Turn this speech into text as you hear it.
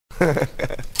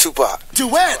Tupac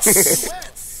Duets.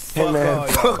 Hey man,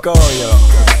 fuck all y'all.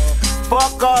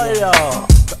 Fuck all y'all.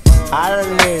 I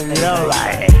don't need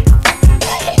nobody.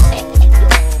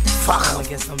 Fuck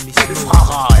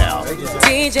all y'all.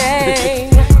 DJ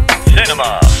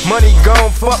Cinema. Money gone,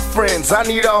 fuck friends. I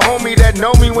need a homie that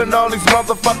know me when all these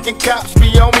motherfucking cops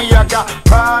be on me. I got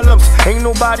problems, ain't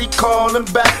nobody calling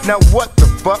back. Now what the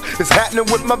fuck is happening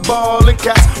with my ball and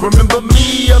cats? Remember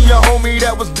me, I'm your homie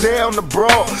that was down the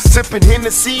brawl, sipping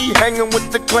Hennessy, hanging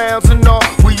with the clowns and all.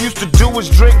 We used to do is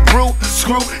drink, brew,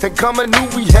 screw, and come and knew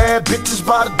we had bitches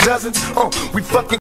by the dozens. We fucking